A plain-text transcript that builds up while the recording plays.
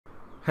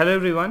Hello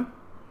everyone.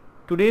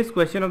 Today's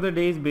question of the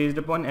day is based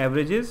upon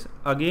averages.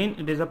 Again,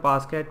 it is a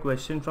pass cat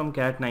question from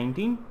cat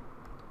 19.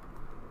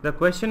 The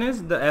question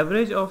is, the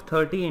average of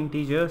 30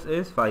 integers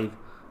is 5.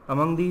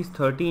 Among these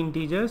 30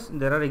 integers,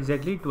 there are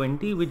exactly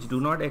 20 which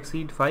do not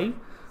exceed 5.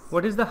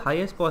 What is the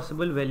highest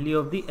possible value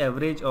of the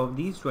average of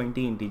these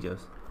 20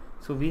 integers?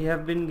 So we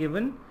have been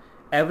given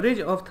average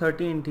of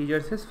 30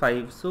 integers is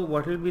 5. So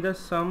what will be the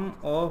sum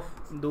of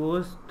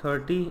those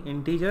 30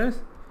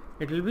 integers?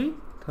 It will be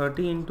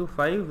 30 into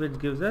 5, which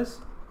gives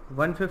us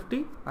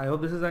 150. I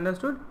hope this is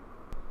understood.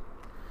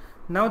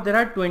 Now there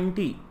are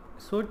 20.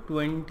 So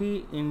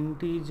 20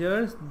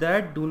 integers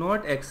that do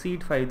not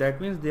exceed 5.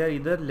 That means they are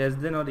either less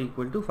than or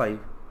equal to 5.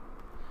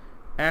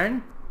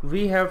 And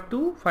we have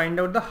to find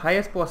out the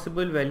highest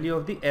possible value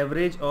of the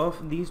average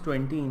of these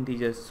 20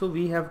 integers. So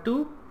we have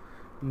to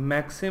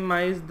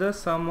maximize the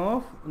sum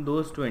of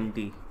those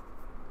 20.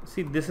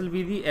 See, this will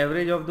be the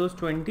average of those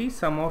 20,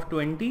 sum of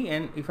 20,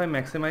 and if I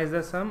maximize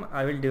the sum,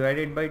 I will divide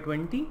it by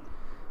 20.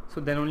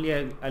 So then only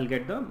I'll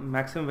get the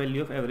maximum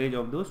value of average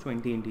of those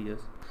 20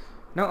 integers.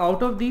 Now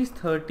out of these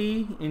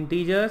 30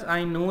 integers,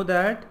 I know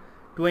that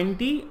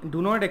 20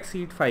 do not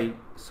exceed 5.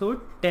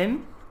 So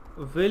 10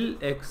 will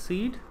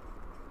exceed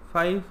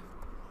 5.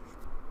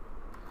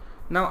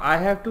 Now I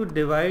have to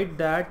divide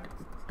that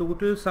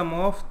total sum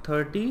of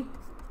 30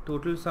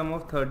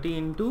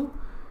 into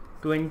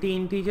 20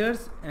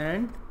 integers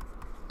and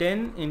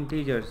 10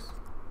 integers.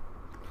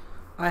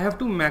 I have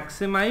to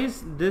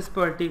maximize this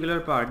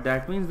particular part,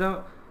 that means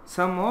the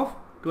sum of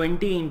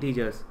 20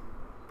 integers.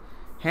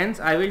 Hence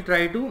I will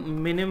try to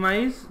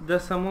minimize the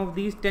sum of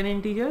these 10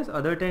 integers,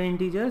 other 10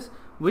 integers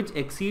which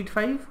exceed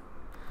 5.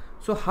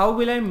 So how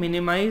will I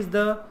minimize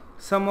the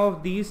sum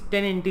of these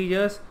 10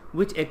 integers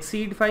which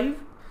exceed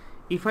 5?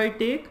 If I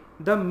take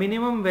the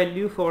minimum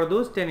value for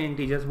those 10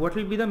 integers, what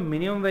will be the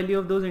minimum value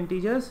of those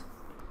integers?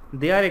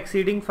 They are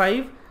exceeding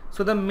 5,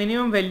 so the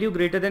minimum value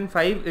greater than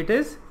 5, it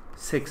is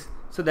 6.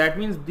 So that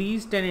means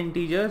these 10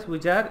 integers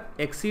which are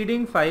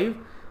exceeding 5,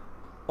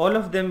 all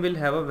of them will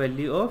have a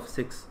value of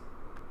 6.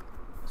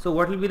 So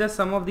what will be the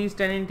sum of these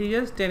 10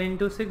 integers? 10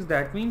 into 6,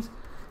 that means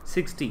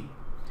 60.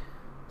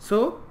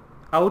 So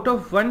out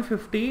of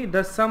 150,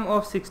 the sum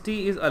of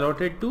 60 is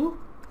allotted to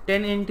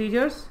 10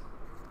 integers.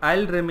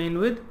 I'll remain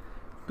with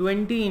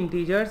 20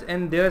 integers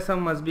and their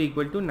sum must be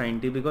equal to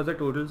 90 because the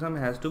total sum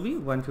has to be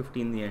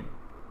 150 in the end.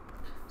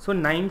 So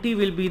 90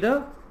 will be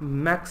the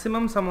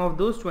maximum sum of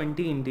those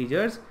 20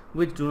 integers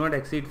which do not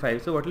exceed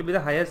 5. So what will be the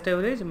highest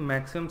average?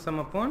 Maximum sum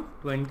upon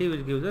 20,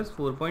 which gives us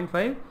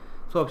 4.5.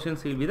 So option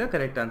C will be the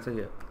correct answer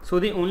here. So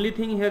the only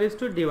thing here is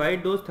to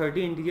divide those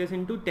 30 integers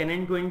into 10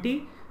 and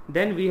 20.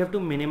 Then we have to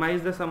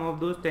minimize the sum of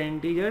those 10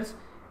 integers.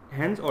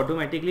 Hence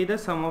automatically the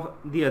sum of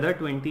the other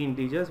 20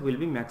 integers will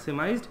be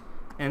maximized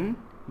and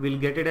we'll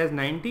get it as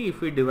 90.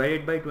 If we divide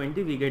it by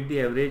 20, we get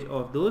the average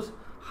of those,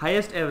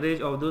 highest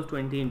average of those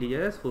 20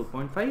 integers,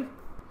 4.5.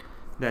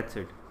 That's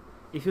it.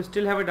 If you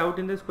still have a doubt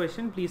in this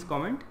question, please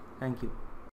comment. Thank you.